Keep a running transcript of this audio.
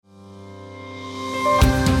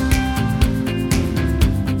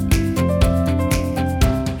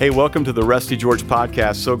Hey, welcome to the Rusty George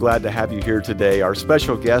Podcast. So glad to have you here today. Our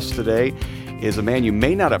special guest today is a man you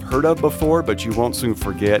may not have heard of before, but you won't soon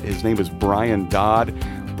forget. His name is Brian Dodd.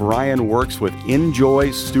 Brian works with Enjoy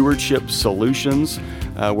Stewardship Solutions,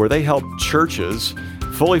 where they help churches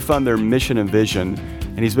fully fund their mission and vision.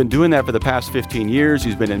 And he's been doing that for the past 15 years.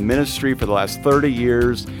 He's been in ministry for the last 30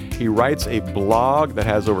 years. He writes a blog that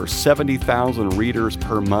has over 70,000 readers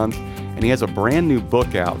per month. And he has a brand new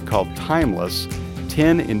book out called Timeless,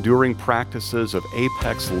 10 Enduring Practices of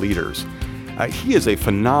Apex Leaders. He is a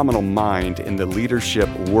phenomenal mind in the leadership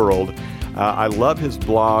world. I love his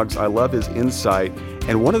blogs. I love his insight.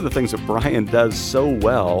 And one of the things that Brian does so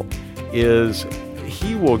well is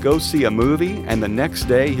he will go see a movie, and the next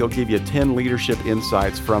day he'll give you 10 leadership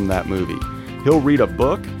insights from that movie. He'll read a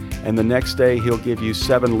book, and the next day he'll give you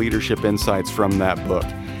 7 leadership insights from that book.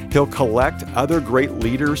 He'll collect other great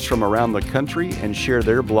leaders from around the country and share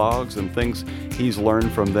their blogs and things he's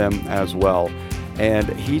learned from them as well. And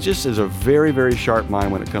he just is a very, very sharp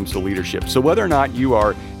mind when it comes to leadership. So whether or not you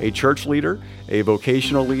are a church leader, a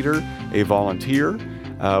vocational leader, a volunteer,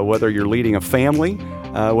 whether you're leading a family,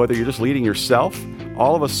 whether you're just leading yourself,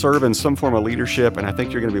 all of us serve in some form of leadership, and I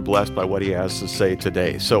think you're going to be blessed by what he has to say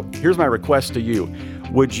today. So here's my request to you.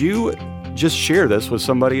 Would you just share this with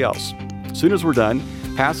somebody else? As soon as we're done,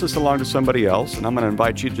 pass this along to somebody else, and I'm going to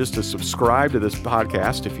invite you just to subscribe to this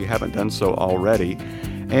podcast if you haven't done so already.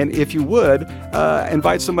 And if you would,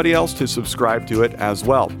 invite somebody else to subscribe to it as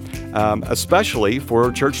well, especially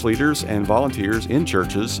for church leaders and volunteers in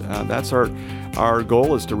churches. That's our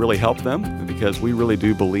goal, is to really help them, because we really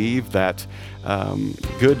do believe that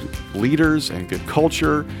good leaders and good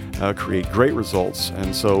culture create great results.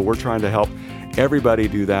 And so we're trying to help everybody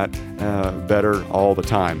do that better all the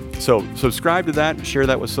time. So subscribe to that and share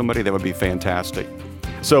that with somebody. That would be fantastic.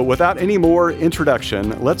 So without any more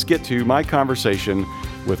introduction, let's get to my conversation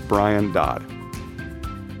with Brian Dodd.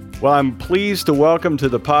 Well, I'm pleased to welcome to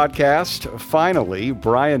the podcast, finally,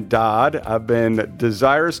 Brian Dodd. I've been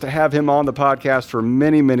desirous to have him on the podcast for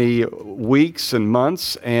many, many weeks and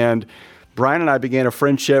months. And Brian and I began a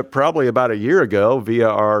friendship probably about a year ago via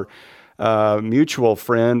our mutual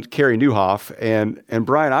friend, Carrie Newhoff. And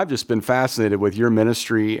Brian, I've just been fascinated with your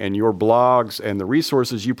ministry and your blogs and the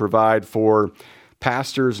resources you provide for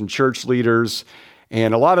pastors and church leaders.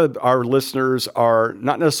 And a lot of our listeners are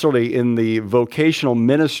not necessarily in the vocational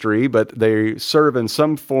ministry, but they serve in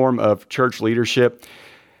some form of church leadership.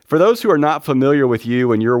 For those who are not familiar with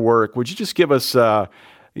you and your work, would you just give us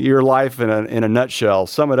your life in a nutshell,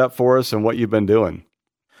 sum it up for us and what you've been doing?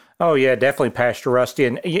 Oh, yeah, definitely, Pastor Rusty.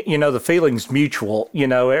 And, the feeling's mutual.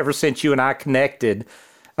 Ever since you and I connected,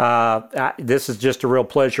 this is just a real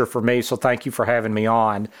pleasure for me. So thank you for having me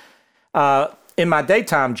on. In my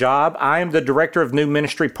daytime job, I am the Director of New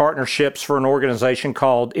Ministry Partnerships for an organization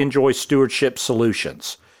called Enjoy Stewardship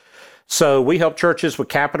Solutions. So we help churches with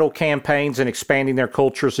capital campaigns and expanding their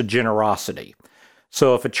cultures of generosity.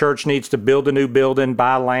 So if a church needs to build a new building,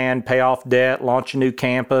 buy land, pay off debt, launch a new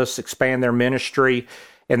campus, expand their ministry,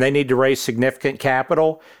 and they need to raise significant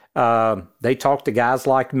capital, they talk to guys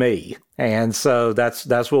like me. And so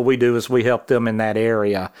that's what we do, is we help them in that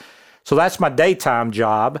area. So that's my daytime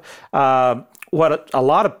job. What a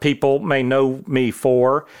lot of people may know me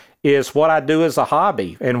for is what I do as a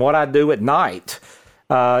hobby and what I do at night.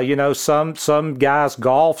 Some guys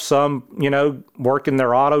golf, some, work in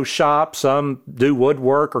their auto shop, some do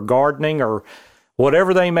woodwork or gardening or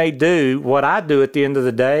whatever they may do. What I do at the end of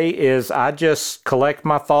the day is I just collect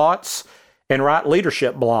my thoughts and write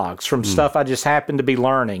leadership blogs from stuff I just happen to be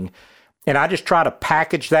learning. And I just try to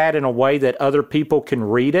package that in a way that other people can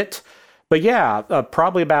read it. But yeah,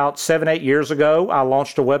 probably about 7-8 years ago, I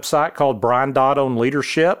launched a website called Brian Dodd on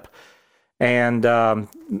Leadership. And,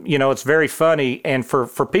 it's very funny. And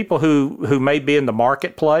for people who may be in the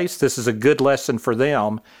marketplace, this is a good lesson for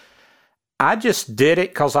them. I just did it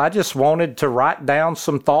because I just wanted to write down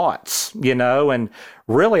some thoughts, and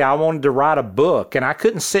really I wanted to write a book. And I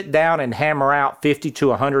couldn't sit down and hammer out 50,000 to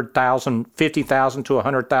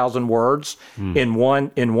 100,000 words in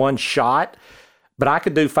one shot. But I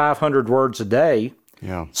could do 500 words a day.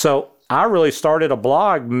 Yeah. So I really started a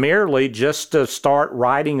blog merely just to start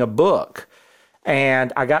writing a book.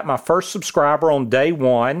 And I got my first subscriber on day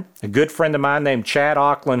one, a good friend of mine named Chad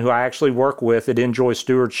Auckland, who I actually work with at Enjoy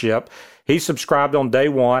Stewardship. He subscribed on day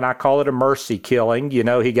one. I call it a mercy killing.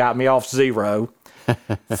 He got me off zero.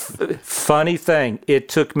 Funny thing, it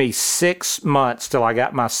took me 6 months till I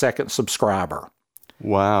got my second subscriber.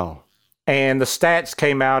 Wow. And the stats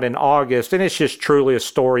came out in August, and it's just truly a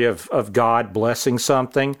story of God blessing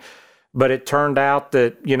something. But it turned out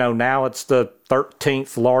that, now it's the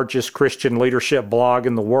 13th largest Christian leadership blog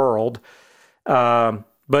in the world.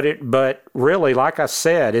 But really, like I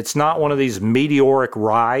said, it's not one of these meteoric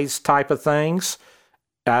rise type of things.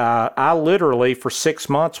 I literally, for 6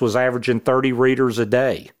 months, was averaging 30 readers a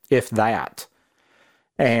day, if that.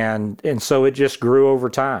 And so it just grew over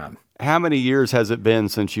time. How many years has it been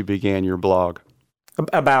since you began your blog?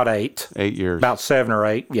 About 8. 8 years. About 7 or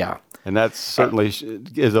 8, yeah. And that certainly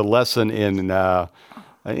is a lesson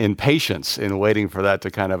in patience, in waiting for that to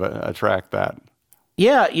kind of attract that.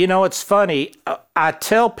 Yeah, it's funny. I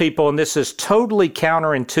tell people, and this is totally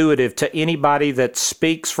counterintuitive to anybody that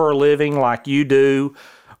speaks for a living like you do,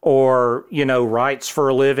 or, writes for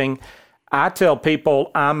a living. I tell people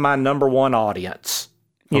I'm my number one audience,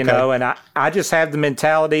 and I just have the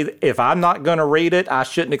mentality that if I'm not going to read it, I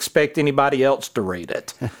shouldn't expect anybody else to read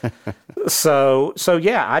it. So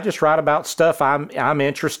yeah, I just write about stuff I'm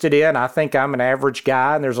interested in. I think I'm an average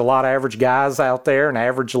guy, and there's a lot of average guys out there and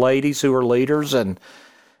average ladies who are leaders. And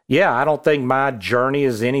yeah, I don't think my journey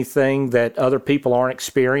is anything that other people aren't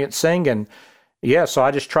experiencing. And yeah, so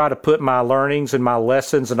I just try to put my learnings and my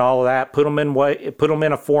lessons and all of that, put them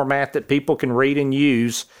in a format that people can read and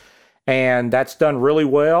use. And that's done really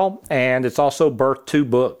well, and it's also birthed 2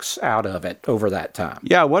 books out of it over that time.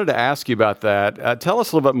 Yeah, I wanted to ask you about that. Tell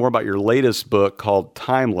us a little bit more about your latest book called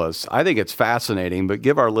Timeless. I think it's fascinating, but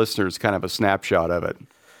give our listeners kind of a snapshot of it.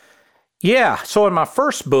 Yeah, so in my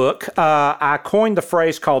first book, I coined the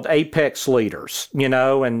phrase called Apex Leaders,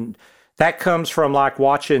 and that comes from like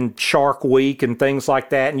watching Shark Week and things like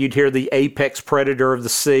that, and you'd hear the apex predator of the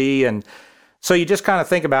sea, and so you just kind of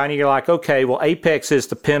think about it and you're like, okay, well, apex is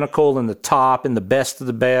the pinnacle and the top and the best of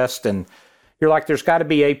the best. And you're like, there's got to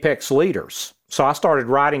be apex leaders. So I started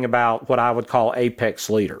writing about what I would call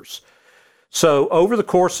apex leaders. So over the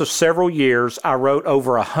course of several years, I wrote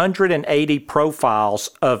over 180 profiles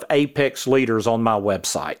of apex leaders on my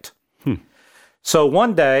website. So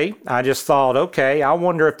one day I just thought, okay, I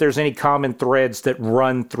wonder if there's any common threads that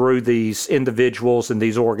run through these individuals and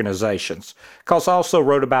these organizations. Because I also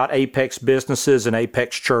wrote about apex businesses and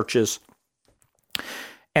apex churches.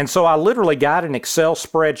 And so I literally got an Excel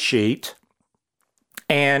spreadsheet,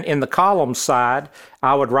 and in the column side,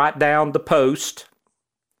 I would write down the post,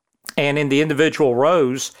 and in the individual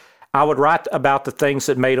rows, I would write about the things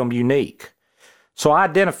that made them unique. So I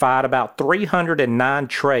identified about 309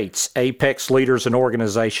 traits apex leaders and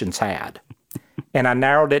organizations had, and I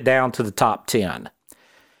narrowed it down to the top 10.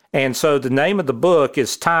 And so the name of the book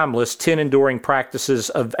is Timeless, 10 Enduring Practices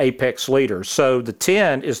of Apex Leaders. So the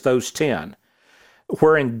 10 is those 10.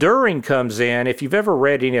 Where enduring comes in, if you've ever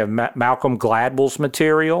read any of Malcolm Gladwell's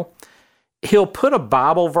material, he'll put a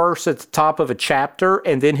Bible verse at the top of a chapter,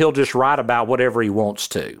 and then he'll just write about whatever he wants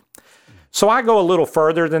to. So I go a little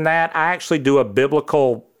further than that. I actually do a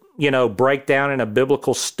biblical, breakdown and a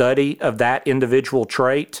biblical study of that individual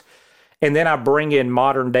trait. And then I bring in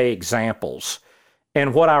modern day examples.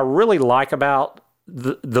 And what I really like about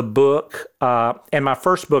the book, and my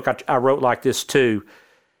first book I wrote like this too,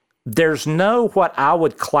 there's no what I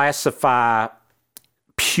would classify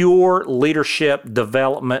pure leadership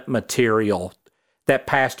development material that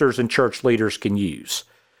pastors and church leaders can use.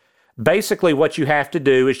 Basically, what you have to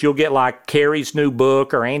do is you'll get like Carey's new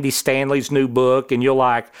book or Andy Stanley's new book, and you'll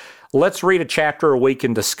like, let's read a chapter a week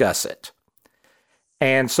and discuss it.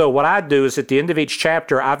 And so what I do is at the end of each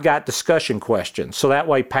chapter, I've got discussion questions. So that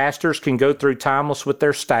way pastors can go through Timeless with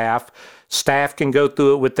their staff can go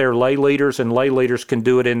through it with their lay leaders, and lay leaders can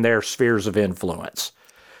do it in their spheres of influence.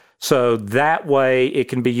 So that way it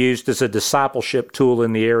can be used as a discipleship tool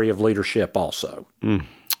in the area of leadership also.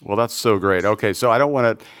 Well, that's so great. Okay, so I don't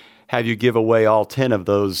want to have you give away all 10 of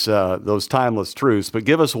those timeless truths, but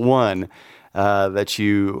give us one that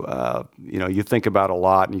you think about a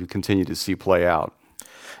lot and you continue to see play out.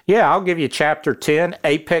 Yeah, I'll give you chapter 10,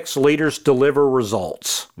 Apex Leaders Deliver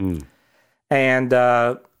Results. And,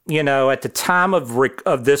 at the time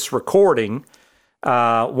of this recording,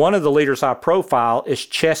 one of the leaders I profile is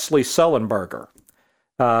Chesley Sullenberger,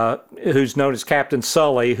 who's known as Captain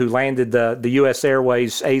Sully, who landed the U.S.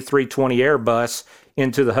 Airways A320 Airbus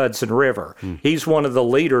into the Hudson River. He's one of the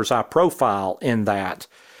leaders I profile in that.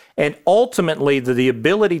 And ultimately, the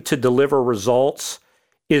ability to deliver results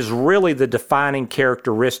is really the defining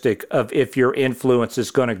characteristic of if your influence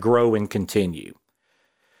is going to grow and continue.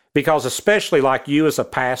 Because especially like you as a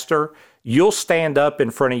pastor, you'll stand up in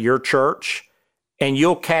front of your church and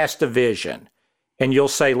you'll cast a vision. and you'll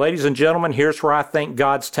say, ladies and gentlemen, here's where I think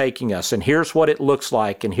God's taking us, and here's what it looks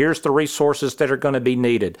like, and here's the resources that are going to be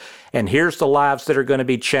needed, and here's the lives that are going to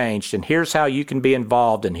be changed, and here's how you can be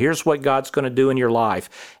involved, and here's what God's going to do in your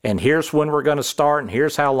life, and here's when we're going to start, and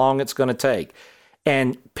here's how long it's going to take.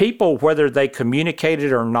 And people, whether they communicate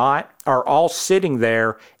it or not, are all sitting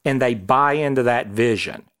there and they buy into that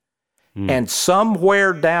vision. And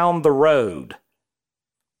somewhere down the road,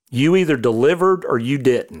 you either delivered or you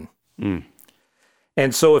didn't.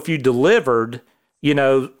 And so if you delivered,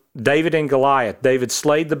 David and Goliath, David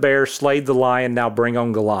slayed the bear, slayed the lion, now bring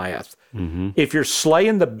on Goliath. If you're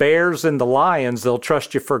slaying the bears and the lions, they'll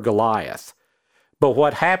trust you for Goliath. But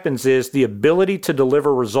what happens is the ability to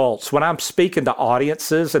deliver results. When I'm speaking to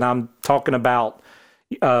audiences and I'm talking about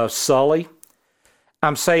Sully,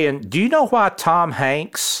 I'm saying, do you know why Tom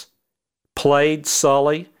Hanks played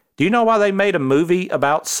Sully? Do you know why they made a movie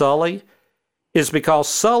about Sully? Is because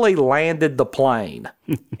Sully landed the plane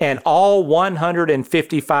and all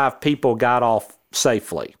 155 people got off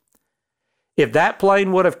safely. If that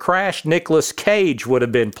plane would have crashed, Nicolas Cage would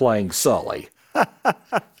have been playing Sully.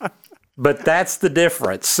 But that's the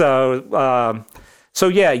difference. So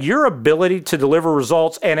yeah, your ability to deliver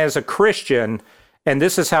results, and as a Christian, and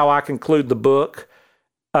this is how I conclude the book,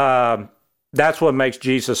 that's what makes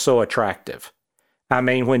Jesus so attractive. I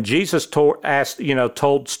mean, when Jesus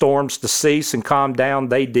told storms to cease and calm down,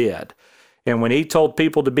 they did. And when he told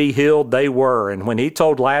people to be healed, they were. And when he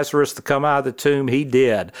told Lazarus to come out of the tomb, he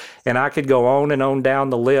did. And I could go on and on down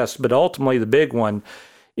the list. But ultimately, the big one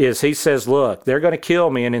is he says, look, they're going to kill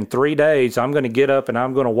me. And in 3 days, I'm going to get up and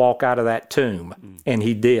I'm going to walk out of that tomb. And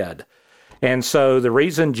he did. And so the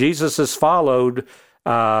reason Jesus is followed,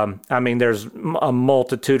 there's a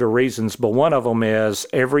multitude of reasons, but one of them is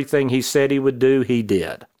everything he said he would do, he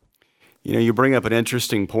did. You bring up an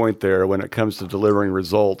interesting point there when it comes to delivering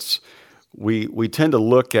results. We tend to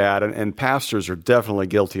look at, and pastors are definitely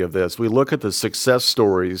guilty of this, we look at the success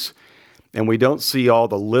stories and we don't see all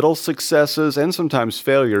the little successes and sometimes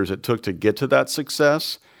failures it took to get to that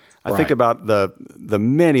success. I think about the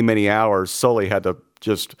many, many hours Sully had to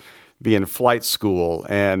just be in flight school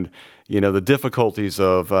and the difficulties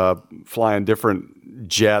of flying different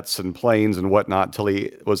jets and planes and whatnot until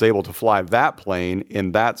he was able to fly that plane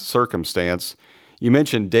in that circumstance. You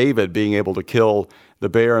mentioned David being able to kill the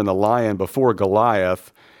bear and the lion before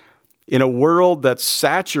Goliath. In a world that's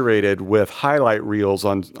saturated with highlight reels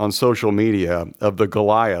on social media of the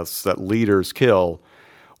Goliaths that leaders kill,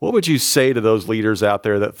 what would you say to those leaders out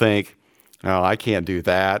there that think, oh, I can't do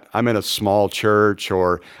that. I'm in a small church,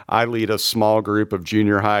 or I lead a small group of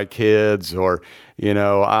junior high kids, or,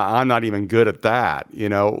 I'm not even good at that.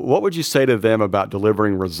 What would you say to them about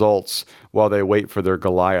delivering results while they wait for their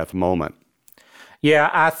Goliath moment?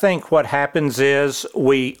 Yeah, I think what happens is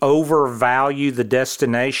we overvalue the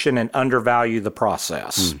destination and undervalue the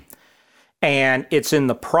process. And it's in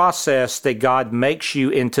the process that God makes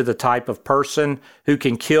you into the type of person who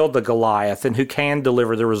can kill the Goliath and who can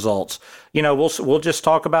deliver the results. We'll just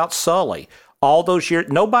talk about Sully. All those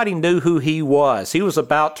years, nobody knew who he was. He was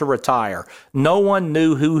about to retire. No one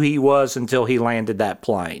knew who he was until he landed that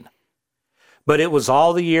plane. But it was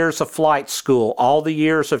all the years of flight school, all the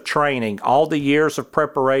years of training, all the years of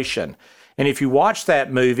preparation. And if you watch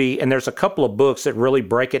that movie, and there's a couple of books that really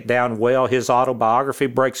break it down well, his autobiography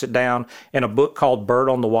breaks it down, and a book called Bird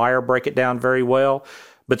on the Wire break it down very well.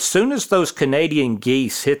 But soon as those Canadian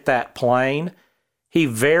geese hit that plane, he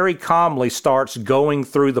very calmly starts going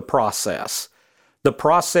through the process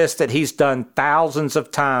that he's done thousands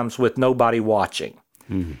of times with nobody watching.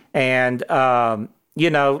 And,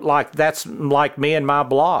 that's like me and my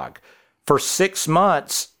blog. For 6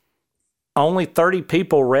 months, only 30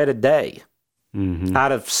 people read a day.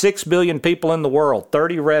 Out of 6 billion people in the world,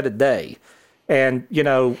 30 read a day. And,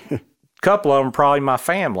 a couple of them probably my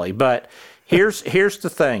family. But here's the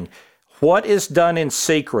thing. What is done in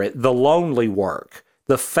secret, the lonely work,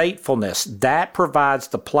 the faithfulness, that provides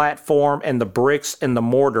the platform and the bricks and the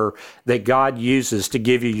mortar that God uses to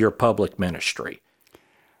give you your public ministry.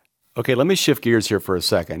 Okay, let me shift gears here for a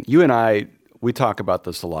second. You and I, we talk about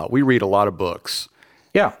this a lot. We read a lot of books.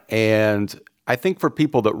 Yeah. And I think for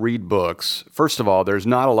people that read books, first of all, there's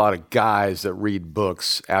not a lot of guys that read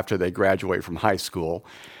books after they graduate from high school.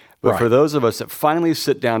 But for those of us that finally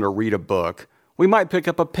sit down to read a book, we might pick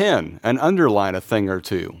up a pen and underline a thing or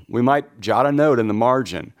two. We might jot a note in the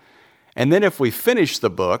margin. And then if we finish the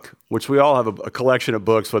book, which we all have a collection of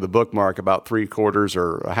books with a bookmark about 3/4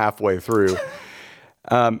 or halfway through,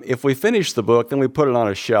 if we finish the book, then we put it on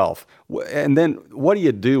a shelf. And then what do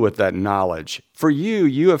you do with that knowledge? For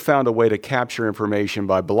you have found a way to capture information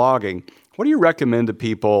by blogging. What do you recommend to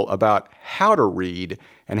people about how to read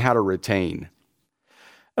and how to retain?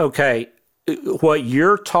 Okay. What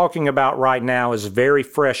you're talking about right now is very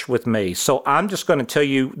fresh with me. So I'm just going to tell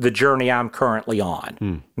you the journey I'm currently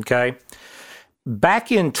on. Okay.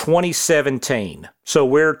 Back in 2017, so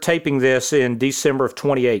we're taping this in December of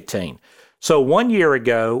 2018. So 1 year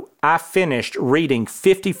ago, I finished reading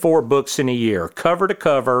 54 books in a year, cover to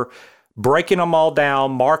cover, breaking them all down,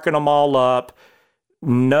 marking them all up,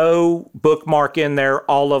 no bookmark in there,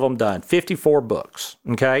 all of them done. 54 books,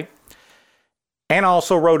 okay? And I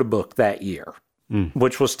also wrote a book that year,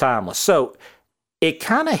 which was Timeless. So it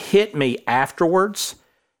kind of hit me afterwards.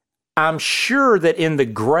 I'm sure that in the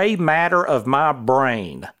gray matter of my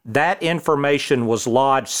brain, that information was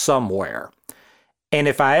lodged somewhere. And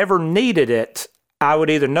if I ever needed it, I would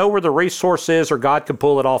either know where the resource is or God could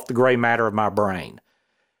pull it off the gray matter of my brain.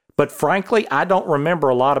 But frankly, I don't remember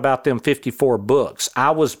a lot about them 54 books.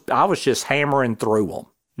 I was just hammering through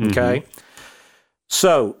them, okay?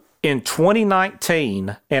 So in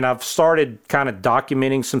 2019, and I've started kind of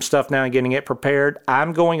documenting some stuff now and getting it prepared,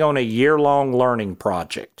 I'm going on a year-long learning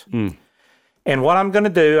project. And what I'm going to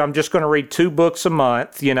do, I'm just going to read 2 books a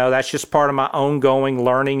month. You know, that's just part of my ongoing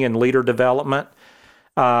learning and leader development.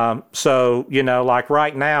 So, you know, like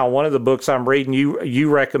right now, one of the books I'm reading,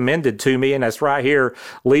 you recommended to me, and that's right here,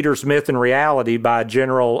 Leaders, Myth, and Reality by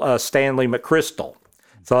General Stanley McChrystal.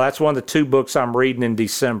 So that's one of the 2 books I'm reading in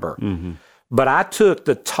December. But I took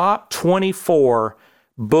the top 24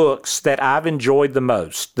 books that I've enjoyed the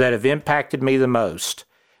most, that have impacted me the most,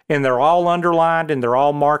 and they're all underlined and they're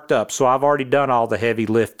all marked up. So I've already done all the heavy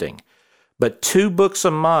lifting. But 2 books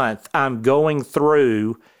a month, I'm going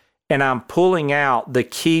through and I'm pulling out the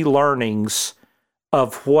key learnings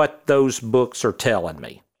of what those books are telling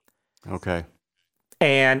me. Okay.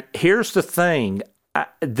 And here's the thing.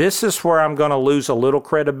 This is where I'm going to lose a little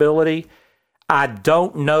credibility. I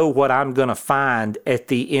don't know what I'm going to find at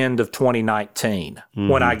the end of 2019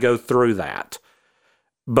 when I go through that.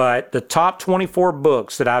 But the top 24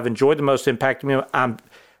 books that I've enjoyed the most, impacted me,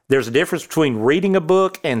 there's a difference between reading a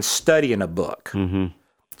book and studying a book.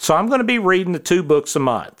 So I'm going to be reading the 2 books a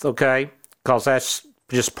month, okay? Because that's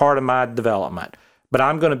just part of my development. But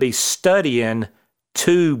I'm going to be studying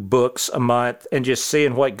 2 books a month and just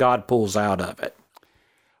seeing what God pulls out of it.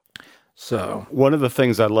 So one of the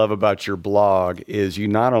things I love about your blog is you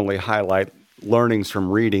not only highlight learnings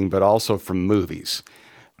from reading, but also from movies.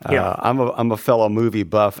 Yeah. I'm a fellow movie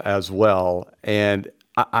buff as well, and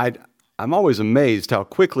I'm always amazed how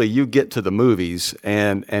quickly you get to the movies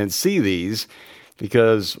and see these,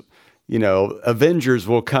 because you know Avengers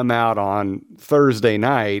will come out on Thursday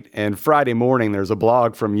night, and Friday morning there's a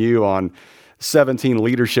blog from you on 17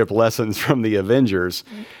 leadership lessons from the Avengers.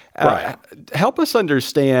 Right. Help us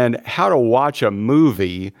understand how to watch a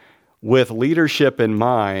movie with leadership in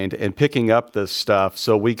mind and picking up this stuff,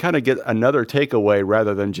 so we kind of get another takeaway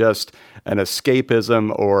rather than just an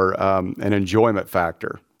escapism or an enjoyment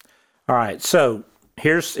factor. All right. So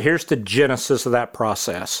here's the genesis of that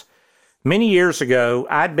process. Many years ago,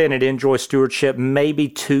 I'd been at Enjoy Stewardship maybe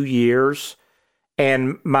 2 years,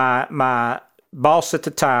 and my boss at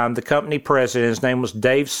the time, the company president, his name was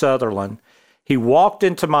Dave Sutherland. He walked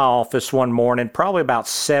into my office one morning, probably about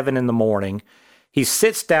 7 in the morning. He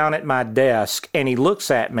sits down at my desk and he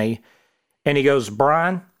looks at me and he goes,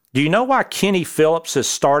 "Brian, do you know why Kenny Phillips is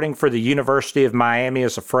starting for the University of Miami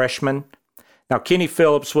as a freshman?" Now, Kenny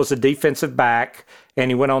Phillips was a defensive back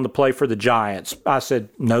and he went on to play for the Giants. I said,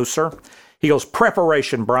 "No, sir." He goes,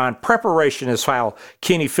 "Preparation, Brian. Preparation is how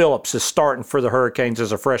Kenny Phillips is starting for the Hurricanes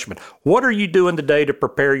as a freshman. What are you doing today to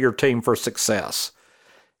prepare your team for success?"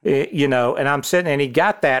 You know, and I'm sitting, and he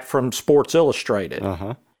got that from Sports Illustrated.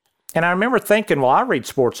 And I remember thinking, well, I read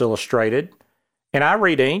Sports Illustrated, and I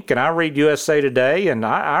read Inc., and I read USA Today, and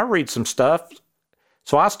I read some stuff.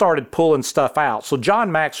 So I started pulling stuff out. So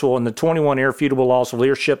John Maxwell in the 21 Irrefutable Laws of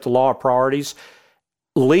Leadership, the Law of Priorities,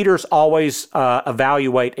 leaders always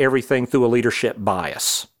evaluate everything through a leadership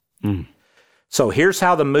bias. So here's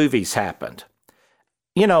how the movies happened.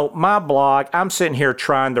 You know, my blog, I'm sitting here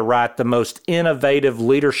trying to write the most innovative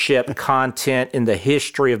leadership content in the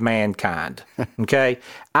history of mankind, okay?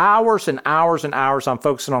 Hours and hours and hours I'm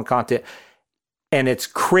focusing on content, and it's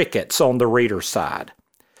crickets on the reader side.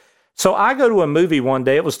 So I go to a movie one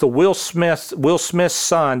day. It was the Will Smith's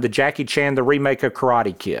son, the Jackie Chan, the remake of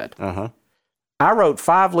Karate Kid. I wrote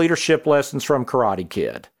 5 leadership lessons from Karate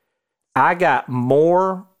Kid. I got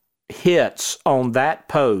more hits on that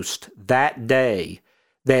post that day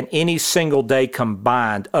than any single day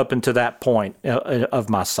combined up until that point of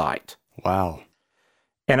my site. Wow.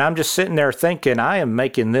 And I'm just sitting there thinking, I am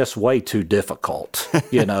making this way too difficult,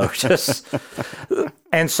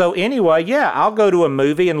 And so anyway, I'll go to a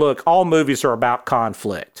movie, and look, all movies are about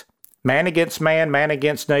conflict. Man against man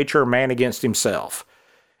against nature, man against himself.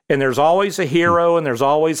 And there's always a hero, and there's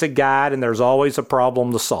always a guide, and there's always a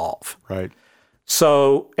problem to solve. Right.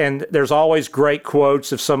 So, and there's always great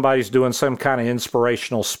quotes if somebody's doing some kind of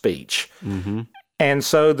inspirational speech. Mm-hmm. And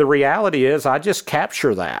so the reality is I just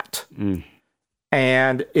capture that. Mm.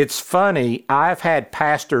 And it's funny, I've had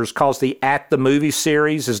pastors, because the At the Movie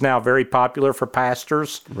series is now very popular for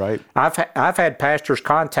pastors. Right. I've had pastors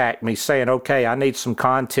contact me saying, okay, I need some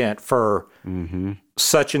content for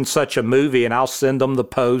such and such a movie, and I'll send them the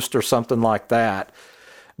post or something like that.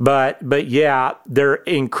 But yeah, they're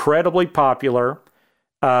incredibly popular.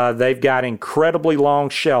 They've got incredibly long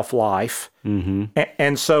shelf life. Mm-hmm.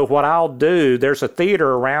 And so what I'll do, there's a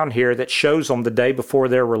theater around here that shows them the day before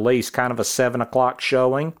their release, kind of a 7 o'clock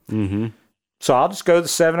showing. Mm-hmm. So I'll just go to the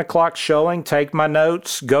 7 o'clock showing, take my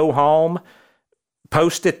notes, go home,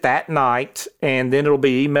 post it that night, and then it'll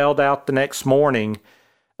be emailed out the next morning.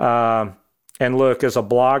 And look, as a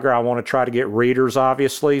blogger, I want to try to get readers,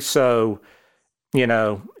 obviously. So,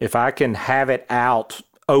 if I can have it out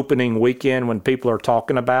opening weekend when people are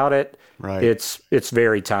talking about it, right, it's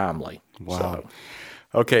very timely. Wow. So.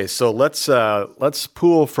 Okay, so let's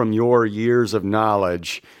pull from your years of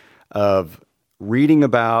knowledge of reading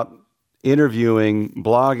about, interviewing,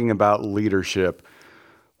 blogging about leadership.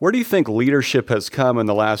 Where do you think leadership has come in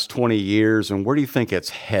the last 20 years, and where do you think it's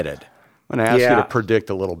headed? I'm going to ask you to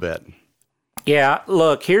predict a little bit. Yeah,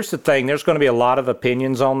 look, here's the thing. There's going to be a lot of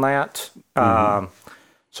opinions on that. Mm-hmm.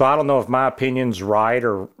 So I don't know if my opinion's right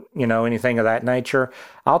or, anything of that nature.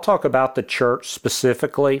 I'll talk about the church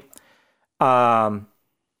specifically. I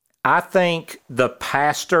think the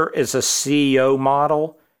pastor as a CEO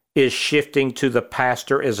model is shifting to the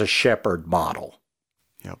pastor as a shepherd model.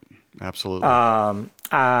 Yep, absolutely.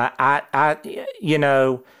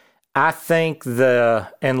 I think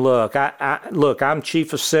look, I'm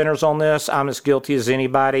chief of sinners on this. I'm as guilty as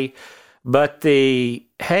anybody. But hey,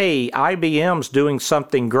 IBM's doing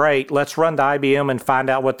something great. Let's run to IBM and find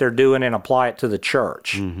out what they're doing and apply it to the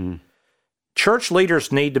church. Mm-hmm. Church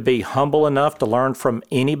leaders need to be humble enough to learn from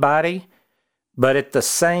anybody, but at the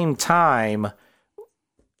same time,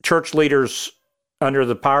 church leaders under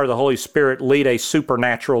the power of the Holy Spirit lead a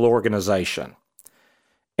supernatural organization.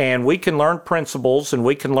 And we can learn principles and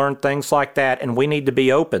we can learn things like that, and we need to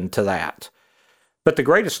be open to that. But the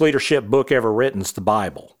greatest leadership book ever written is the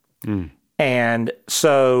Bible. Mm. And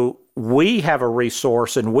so we have a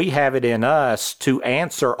resource and we have it in us to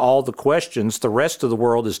answer all the questions the rest of the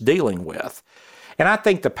world is dealing with. And I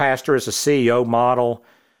think the pastor as a CEO model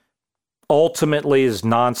ultimately is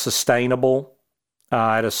non-sustainable.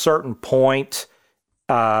 At a certain point,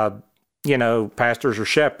 pastors are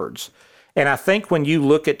shepherds. And I think when you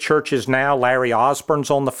look at churches now, Larry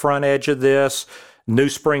Osborne's on the front edge of this. New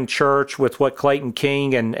Spring Church with what Clayton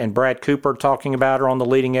King and Brad Cooper are talking about are on the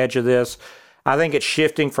leading edge of this. I think it's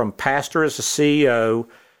shifting from pastor as a CEO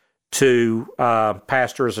to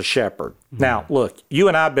pastor as a shepherd. Mm-hmm. Now, look, you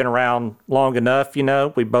and I have been around long enough,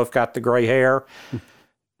 we both got the gray hair.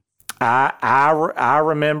 I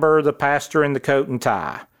remember the pastor in the coat and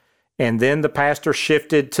tie. And then the pastor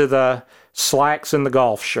shifted to the slacks and the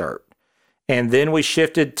golf shirt. And then we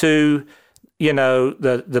shifted to,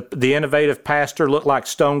 the innovative pastor looked like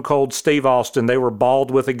Stone Cold Steve Austin. They were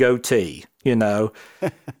bald with a goatee, and then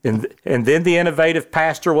the innovative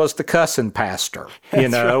pastor was the cussing pastor, right.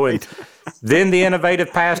 And then the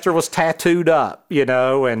innovative pastor was tattooed up,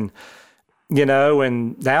 and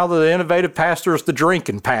now the innovative pastor is the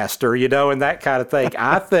drinking pastor, and that kind of thing.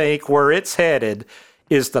 I think where it's headed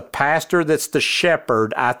is the pastor that's the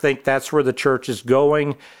shepherd. I think that's where the church is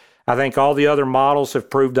going. I think all the other models have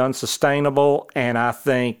proved unsustainable, and I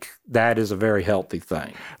think that is a very healthy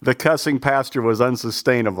thing. The cussing pastor was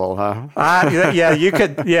unsustainable, huh? That's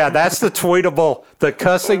the tweetable. The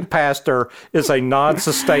cussing pastor is a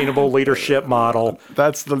non-sustainable leadership model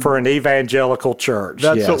for an evangelical church.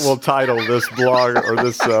 That's what we'll title this blog or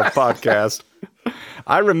this podcast.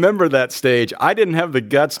 I remember that stage. I didn't have the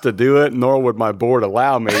guts to do it, nor would my board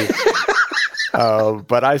allow me.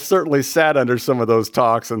 But I certainly sat under some of those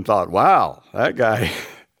talks and thought, wow, that guy,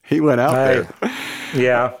 he went out there.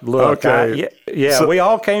 Yeah, look. Okay. We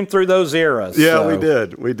all came through those eras. Yeah, so.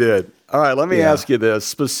 We did. All right, let me ask you this,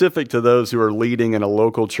 specific to those who are leading in a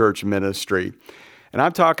local church ministry. And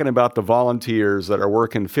I'm talking about the volunteers that are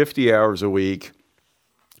working 50 hours a week,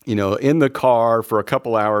 in the car for a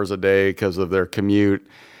couple hours a day because of their commute.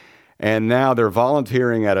 and now they're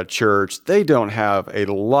volunteering at a church. They don't have a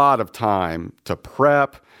lot of time to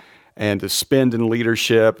prep and to spend in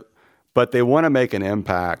leadership, but they want to make an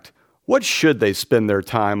impact. What should they spend their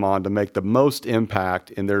time on to make the most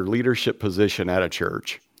impact in their leadership position at a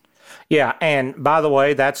church? Yeah, and by the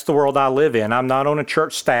way, that's the world I live in. I'm not on a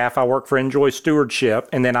church staff. I work for Enjoy Stewardship,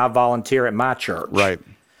 and then I volunteer at my church. Right.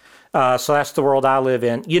 So that's the world I live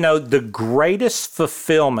in. You know, the greatest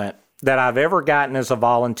fulfillment that I've ever gotten as a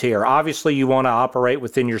volunteer, obviously you want to operate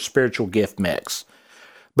within your spiritual gift mix.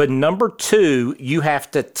 But number two, you have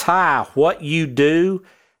to tie what you do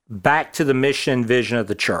back to the mission and vision of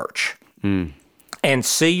the church. And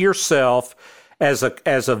see yourself as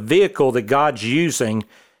a vehicle that God's using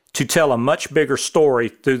to tell a much bigger story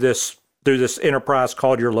through this enterprise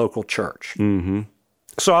called your local church.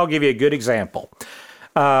 So I'll give you a good example.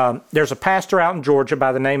 There's a pastor out in Georgia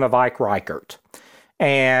by the name of Ike Reichert.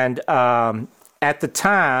 And at the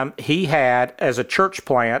time, he had, as a church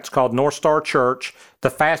plant, it's called North Star Church, the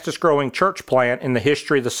fastest growing church plant in the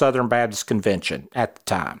history of the Southern Baptist Convention at the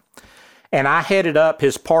time. And I headed up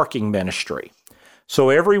his parking ministry. So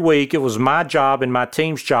every week, it was my job and my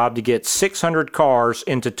team's job to get 600 cars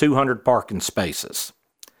into 200 parking spaces.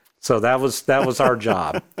 So that was our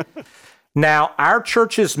job. Now, our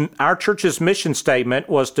church's mission statement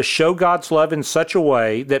was to show God's love in such a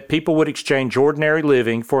way that people would exchange ordinary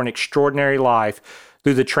living for an extraordinary life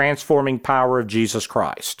through the transforming power of Jesus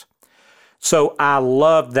Christ. So I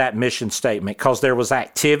loved that mission statement because there was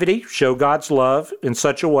activity, show God's love in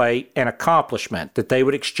such a way, and accomplishment that they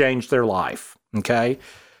would exchange their life. Okay?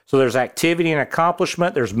 So there's activity and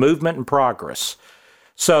accomplishment, there's movement and progress.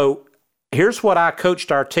 So here's what I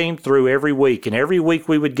coached our team through every week. And every week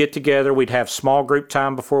we would get together. We'd have small group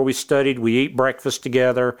time before we studied. We eat breakfast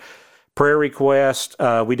together, prayer request.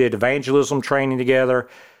 We did evangelism training together.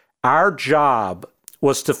 Our job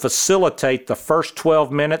was to facilitate the first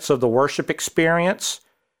 12 minutes of the worship experience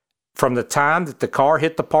from the time that the car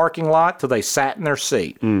hit the parking lot till they sat in their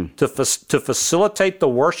seat. To facilitate the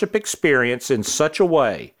worship experience in such a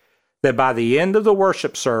way that by the end of the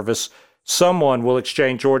worship service, someone will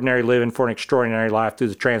exchange ordinary living for an extraordinary life through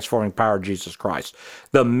the transforming power of Jesus Christ.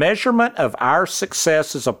 The measurement of our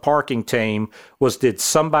success as a parking team was, did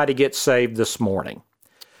somebody get saved this morning?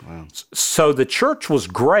 Wow. So the church was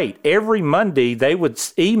great. Every Monday, they would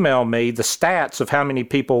email me the stats of how many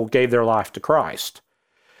people gave their life to Christ.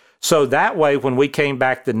 So that way, when we came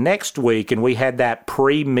back the next week and we had that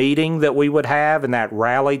pre-meeting that we would have and that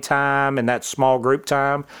rally time and that small group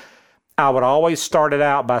time, I would always start it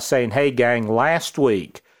out by saying, hey, gang, last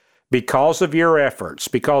week, because of your efforts,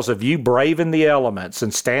 because of you braving the elements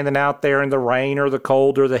and standing out there in the rain or the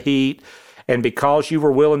cold or the heat, and because you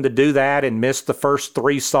were willing to do that and missed the first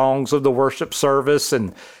 3 songs of the worship service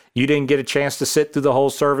and you didn't get a chance to sit through the whole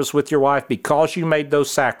service with your wife, because you made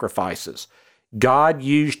those sacrifices, God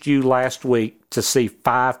used you last week to see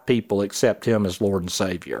 5 people accept Him as Lord and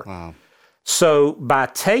Savior. Wow. So by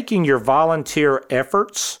taking your volunteer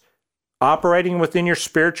efforts, operating within your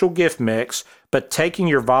spiritual gift mix, but taking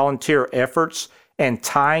your volunteer efforts and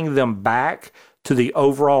tying them back to the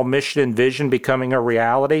overall mission and vision becoming a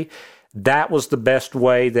reality, that was the best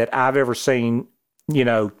way that I've ever seen,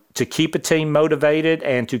 to keep a team motivated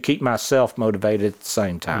and to keep myself motivated at the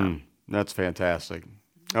same time. That's fantastic.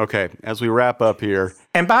 Okay, as we wrap up here.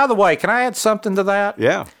 And by the way, can I add something to that?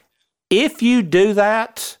 Yeah. If you do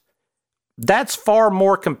that, that's far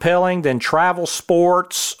more compelling than travel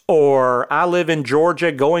sports, or I live in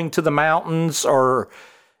Georgia going to the mountains, or,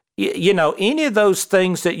 any of those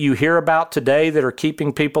things that you hear about today that are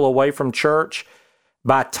keeping people away from church.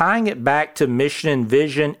 By tying it back to mission and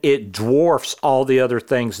vision, it dwarfs all the other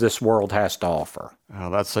things this world has to offer. Oh,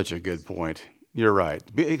 that's such a good point. You're right.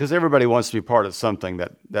 Because everybody wants to be part of something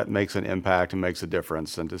that makes an impact and makes a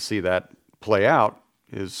difference. And to see that play out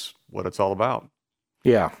is what it's all about.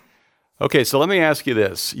 Yeah. Okay, so let me ask you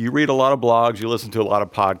this. You read a lot of blogs, you listen to a lot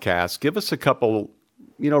of podcasts. Give us a couple,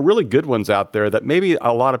 really good ones out there that maybe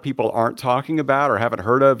a lot of people aren't talking about or haven't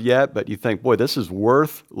heard of yet, but you think, boy, this is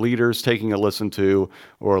worth leaders taking a listen to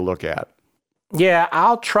or a look at. Yeah,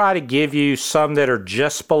 I'll try to give you some that are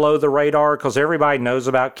just below the radar because everybody knows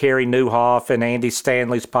about Carey Nieuwhof and Andy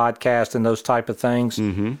Stanley's podcast and those type of things.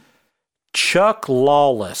 Mm-hmm. Chuck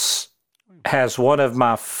Lawless has one of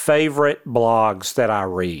my favorite blogs that I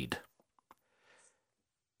read.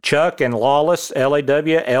 Chuck and Lawless,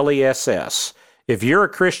 Lawless. If you're a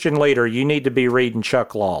Christian leader, you need to be reading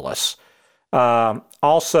Chuck Lawless.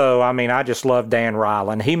 Also, I just love Dan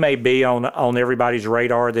Reiland. He may be on everybody's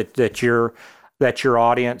radar that your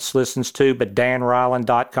audience listens to, but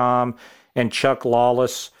danreiland.com and Chuck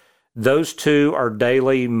Lawless, Those two are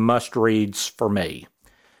daily must-reads for me.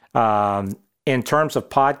 In terms of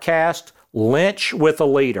podcast, Lynch with a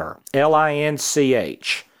Leader,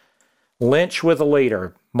 Linch. Lynch with a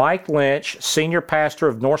Leader. Mike Lynch, senior pastor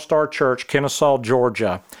of North Star Church, Kennesaw,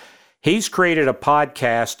 Georgia. He's created a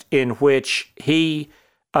podcast in which he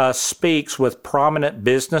speaks with prominent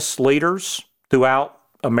business leaders throughout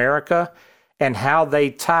America and how they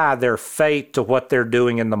tie their faith to what they're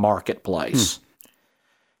doing in the marketplace.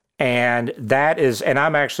 And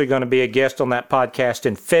I'm actually going to be a guest on that podcast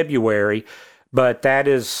in February, but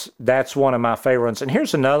that's one of my favorite ones. And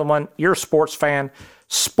here's another one. You're a sports fan.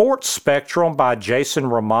 Sports Spectrum by Jason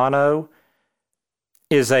Romano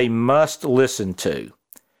is a must listen to.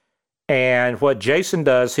 And what Jason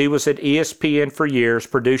does, he was at ESPN for years,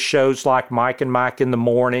 produced shows like Mike and Mike in the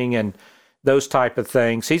Morning and those type of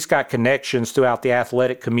things. He's got connections throughout the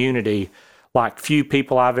athletic community like few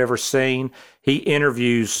people I've ever seen. He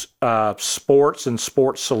interviews sports and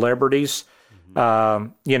sports celebrities,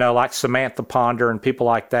 like Samantha Ponder and people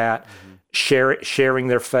like that. Sharing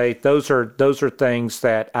their faith. Those are things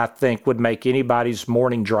that I think would make anybody's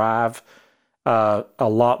morning drive a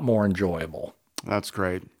lot more enjoyable. That's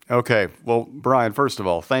great. Okay. Well, Brian, first of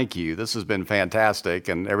all, thank you. This has been fantastic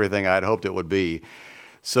and everything I'd hoped it would be.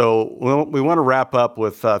 So we want to wrap up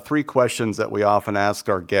with 3 questions that we often ask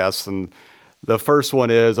our guests. And the first one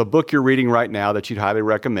is a book you're reading right now that you'd highly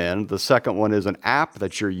recommend. The second one is an app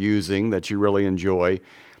that you're using that you really enjoy.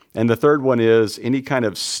 And the third one is any kind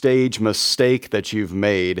of stage mistake that you've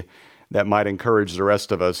made that might encourage the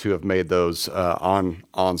rest of us who have made those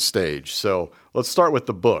on stage. So let's start with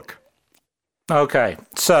the book. Okay,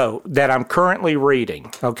 so that I'm currently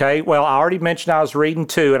reading. Okay, well, I already mentioned I was reading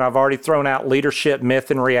 2, and I've already thrown out Leadership,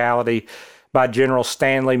 Myth, and Reality by General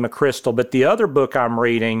Stanley McChrystal. But the other book I'm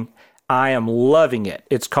reading, I am loving it.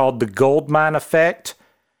 It's called The Goldmine Effect,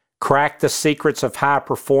 Crack the Secrets of High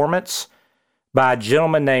Performance, by a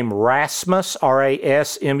gentleman named Rasmus,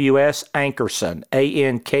 Rasmus Ankersen,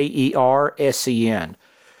 Ankersen.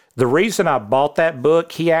 The reason I bought that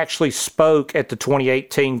book, he actually spoke at the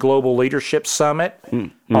 2018 Global Leadership Summit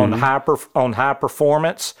on high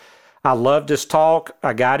performance. I loved his talk.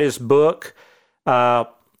 I got his book.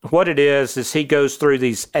 What it is he goes through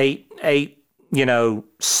these eight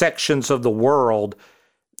sections of the world,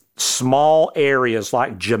 small areas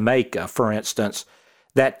like Jamaica, for instance,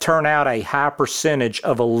 that turn out a high percentage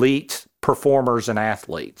of elite performers and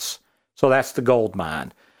athletes. So that's the gold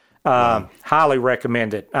mine. Highly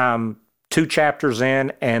recommend it. 2 chapters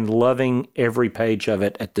in and loving every page of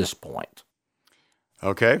it at this point.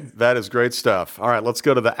 Okay, that is great stuff. All right, let's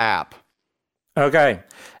go to the app. Okay,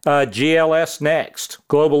 GLS Next,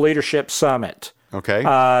 Global Leadership Summit.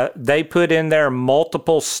 Okay. They put in there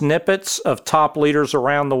multiple snippets of top leaders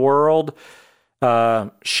around the world,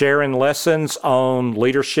 sharing lessons on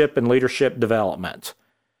leadership and leadership development.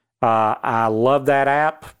 I love that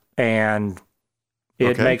app, and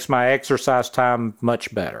it makes my exercise time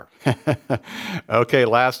much better. Okay,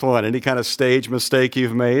 last one. Any kind of stage mistake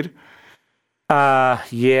you've made?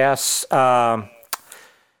 Yes. The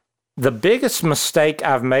biggest mistake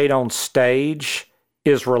I've made on stage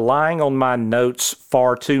is relying on my notes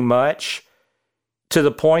far too much, to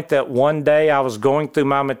the point that one day I was going through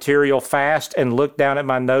my material fast and looked down at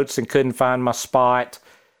my notes and couldn't find my spot,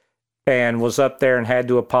 and was up there and had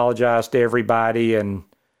to apologize to everybody and,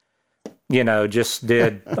 just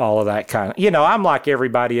did all of that kind of, I'm like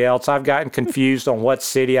everybody else. I've gotten confused on what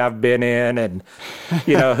city I've been in and,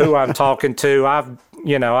 who I'm talking to.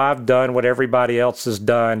 I've done what everybody else has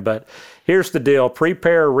done, but here's the deal: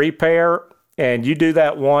 prepare, repair, and you do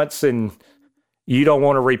that once and you don't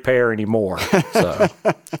want to repair anymore. So,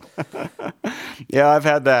 yeah, I've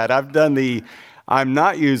had that. I've done I'm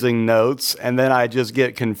not using notes, and then I just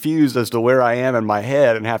get confused as to where I am in my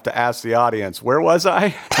head and have to ask the audience, where was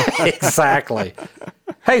I? Exactly.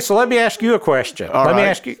 Hey, so let me ask you a question. Let me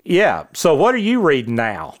ask you, so what are you reading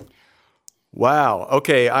now? Wow.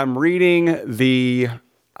 Okay, I'm reading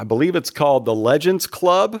I believe it's called The Legends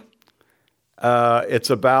Club. It's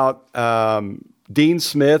about Dean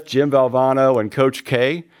Smith, Jim Valvano, and Coach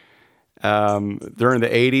K during the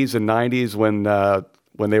 80s and 90s when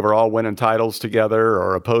they were all winning titles together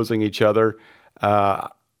or opposing each other.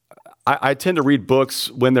 I tend to read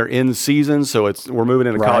books when they're in season, so we're moving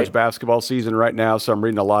into college basketball season right now, so I'm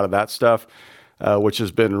reading a lot of that stuff, which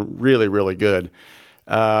has been really, really good.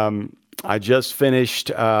 I just finished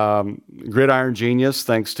Gridiron Genius,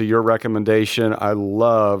 thanks to your recommendation. I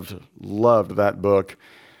loved that book.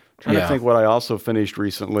 Trying to think what I also finished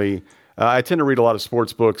recently. I tend to read a lot of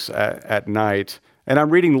sports books at night. And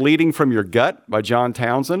I'm reading Leading from Your Gut by John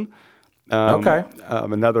Townsend.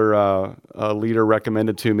 Another leader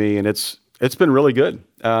recommended to me, and it's been really good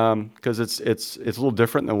because it's a little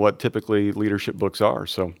different than what typically leadership books are.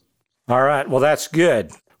 So, all right, well, that's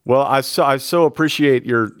good. Well, I so appreciate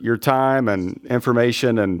your time and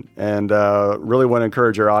information, and really want to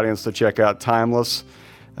encourage our audience to check out Timeless.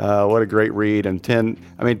 What a great read. And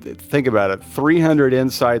think about it, 300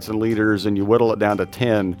 insights and leaders, and you whittle it down to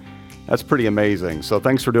 10. That's pretty amazing. So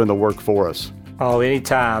thanks for doing the work for us. Oh,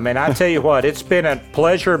 anytime. And I tell you what, it's been a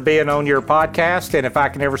pleasure being on your podcast. And if I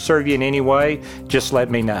can ever serve you in any way, just let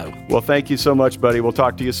me know. Well, thank you so much, buddy. We'll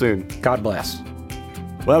talk to you soon. God bless.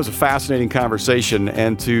 Well, that was a fascinating conversation.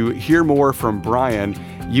 And to hear more from Brian,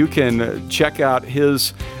 you can check out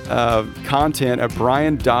his content at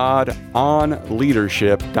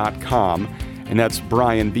briandoddonleadership.com. And that's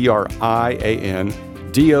Brian, BRIAN,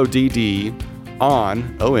 DODD,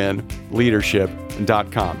 on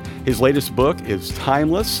leadership.com. His latest book is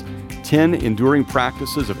Timeless, 10 Enduring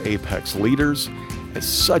Practices of Apex Leaders. It's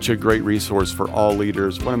such a great resource for all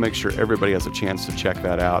leaders. I want to make sure everybody has a chance to check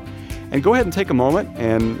that out. And go ahead and take a moment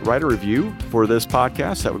and write a review for this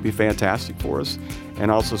podcast. That would be fantastic for us.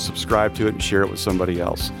 And also subscribe to it and share it with somebody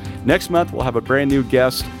else. Next month, we'll have a brand new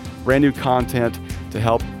guest, brand new content to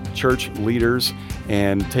help church leaders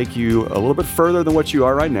and take you a little bit further than what you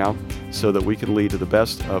are right now so that we can lead to the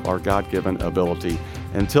best of our God-given ability.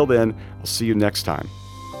 Until then, I'll see you next time.